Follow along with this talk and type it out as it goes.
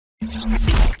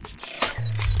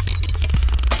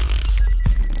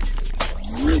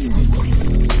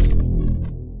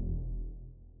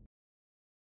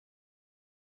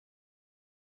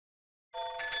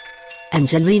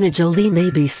Angelina Jolie may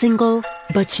be single,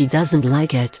 but she doesn't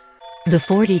like it. The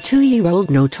 42-year-old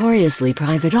notoriously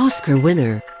private Oscar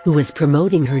winner, who was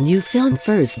promoting her new film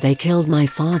First They Killed My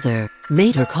Father,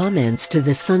 made her comments to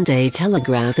the Sunday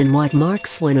Telegraph in what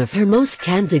marks one of her most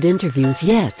candid interviews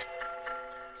yet.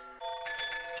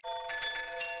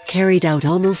 Carried out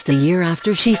almost a year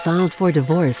after she filed for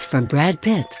divorce from Brad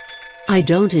Pitt. "I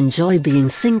don't enjoy being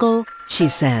single," she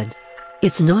said.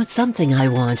 "It's not something I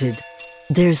wanted.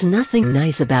 There's nothing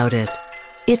nice about it.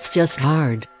 It's just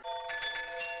hard.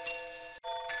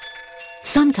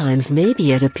 Sometimes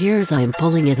maybe it appears I'm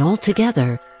pulling it all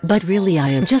together, but really I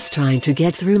am just trying to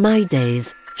get through my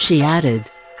days," she added.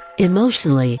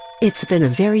 "Emotionally, it's been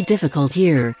a very difficult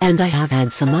year and I have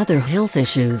had some other health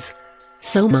issues.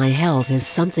 So my health is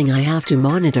something I have to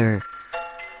monitor."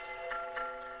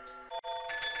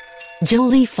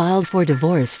 Jolie filed for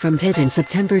divorce from Pitt in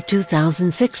September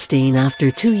 2016 after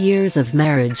 2 years of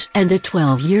marriage and a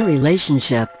 12-year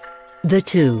relationship. The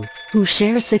two, who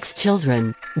share 6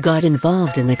 children, got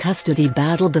involved in a custody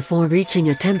battle before reaching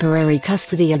a temporary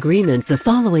custody agreement the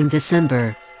following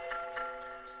December.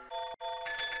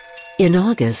 In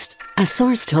August, a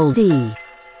source told E!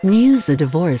 News the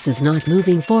divorce is not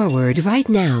moving forward right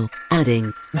now,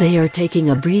 adding, "They are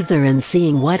taking a breather and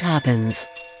seeing what happens."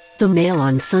 The Mail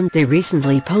on Sunday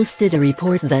recently posted a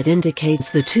report that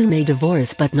indicates the two may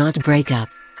divorce but not break up.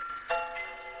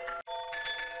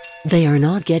 They are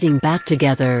not getting back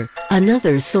together,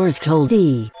 another source told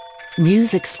E!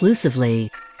 News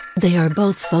exclusively. They are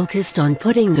both focused on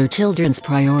putting their children's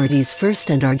priorities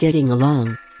first and are getting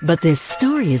along, but this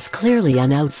story is clearly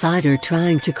an outsider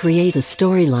trying to create a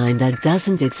storyline that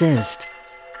doesn't exist.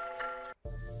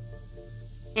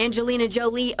 Angelina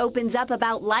Jolie opens up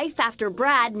about life after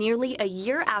Brad nearly a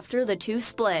year after the two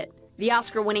split. The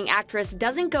Oscar-winning actress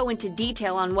doesn't go into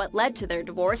detail on what led to their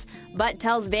divorce, but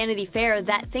tells Vanity Fair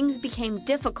that things became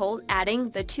difficult, adding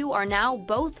the two are now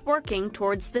both working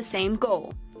towards the same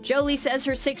goal. Jolie says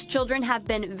her 6 children have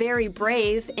been very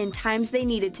brave in times they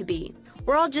needed to be.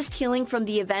 "We're all just healing from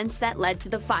the events that led to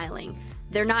the filing.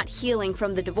 They're not healing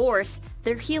from the divorce,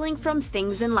 they're healing from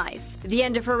things in life." The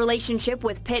end of her relationship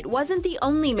with Pitt wasn't the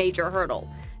only major hurdle.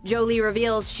 Jolie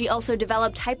reveals she also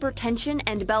developed hypertension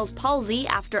and Bell's palsy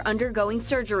after undergoing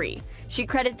surgery. She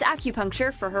credits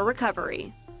acupuncture for her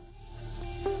recovery.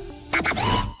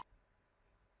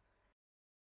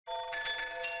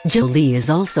 Jolie is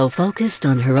also focused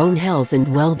on her own health and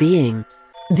well-being.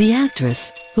 The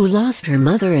actress, who lost her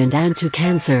mother and aunt to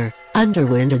cancer,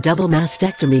 underwent a double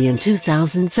mastectomy in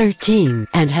 2013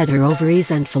 and had her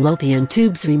ovaries and fallopian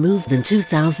tubes removed in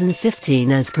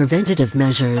 2015 as preventative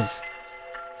measures.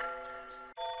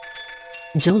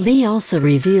 Jolie also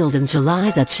revealed in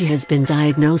July that she has been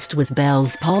diagnosed with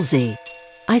Bell's palsy.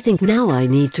 "I think now I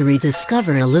need to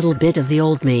rediscover a little bit of the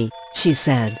old me," she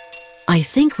said. "I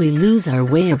think we lose our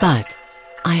way a bit.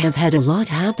 I have had a lot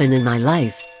happen in my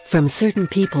life, from certain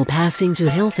people passing to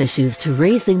health issues to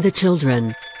raising the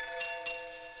children.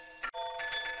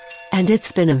 And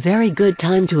it's been a very good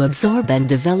time to absorb and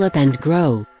develop and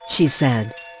grow," she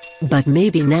said. "But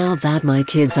maybe now that my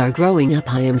kids are growing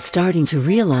up I am starting to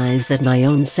realize that my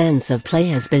own sense of play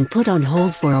has been put on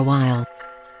hold for a while.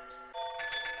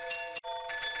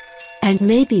 And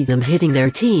maybe them hitting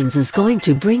their teens is going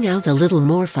to bring out a little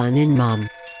more fun in mom.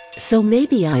 So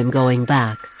maybe I am going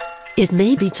back. It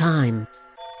may be time."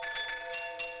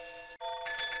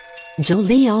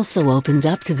 Jolie also opened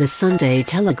up to the Sunday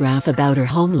Telegraph about her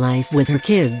home life with her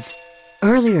kids.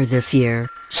 Earlier this year,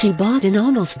 she bought an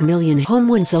almost $1 million home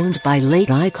once owned by late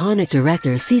iconic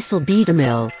director Cecil B.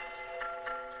 DeMille.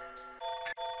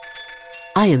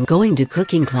 "I am going to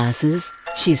cooking classes,"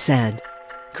 she said.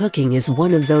 "Cooking is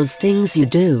one of those things you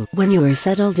do when you are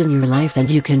settled in your life and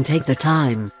you can take the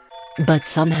time. But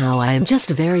somehow I am just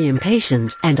very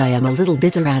impatient and I am a little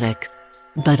bit erratic.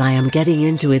 But I am getting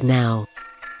into it now.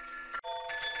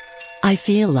 I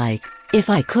feel like, if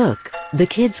I cook, the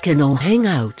kids can all hang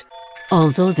out.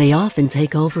 Although they often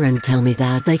take over and tell me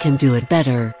that they can do it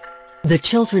better. The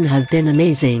children have been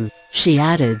amazing," she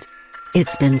added.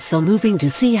 "It's been so moving to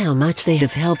see how much they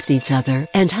have helped each other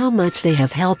and how much they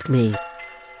have helped me.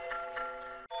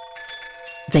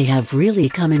 They have really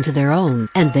come into their own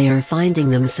and they are finding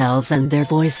themselves and their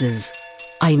voices.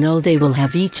 I know they will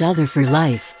have each other for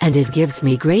life and it gives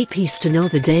me great peace to know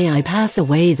the day I pass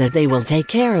away that they will take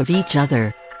care of each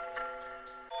other."